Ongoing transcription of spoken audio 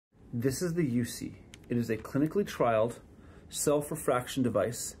This is the UC. It is a clinically trialed self-refraction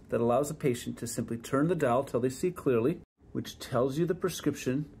device that allows a patient to simply turn the dial till they see clearly, which tells you the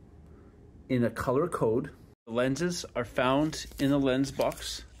prescription in a color code. The lenses are found in the lens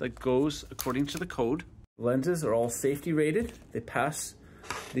box that goes according to the code. Lenses are all safety rated. They pass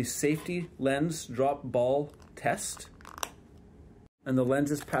the safety lens drop ball test. And the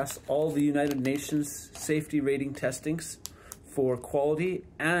lenses pass all the United Nations safety rating testings for quality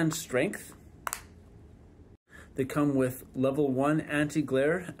and strength. They come with level 1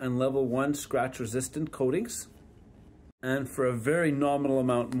 anti-glare and level 1 scratch resistant coatings. And for a very nominal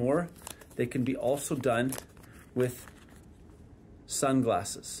amount more, they can be also done with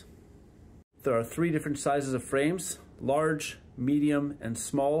sunglasses. There are 3 different sizes of frames: large, medium, and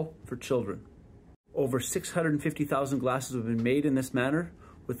small for children. Over 650,000 glasses have been made in this manner,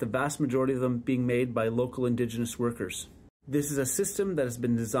 with the vast majority of them being made by local Indigenous workers. This is a system that has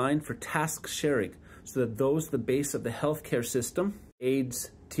been designed for task sharing, so that those at the base of the healthcare system,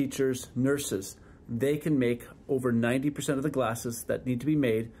 aides, teachers, nurses, they can make over 90% of the glasses that need to be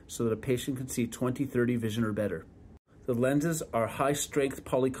made so that a patient can see 20/30 vision or better. The lenses are high-strength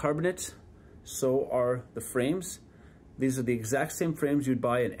polycarbonate, so are the frames. These are the exact same frames you'd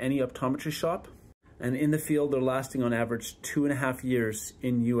buy in any optometry shop, and in the field they're lasting on average 2.5 years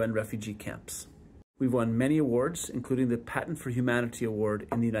in UN refugee camps. We've won many awards, including the Patent for Humanity Award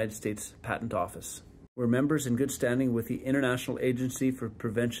in the United States Patent Office. We're members in good standing with the International Agency for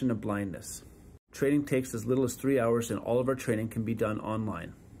Prevention of Blindness. Training takes as little as 3 hours, and all of our training can be done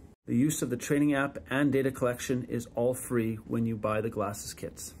online. The use of the training app and data collection is all free when you buy the glasses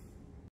kits.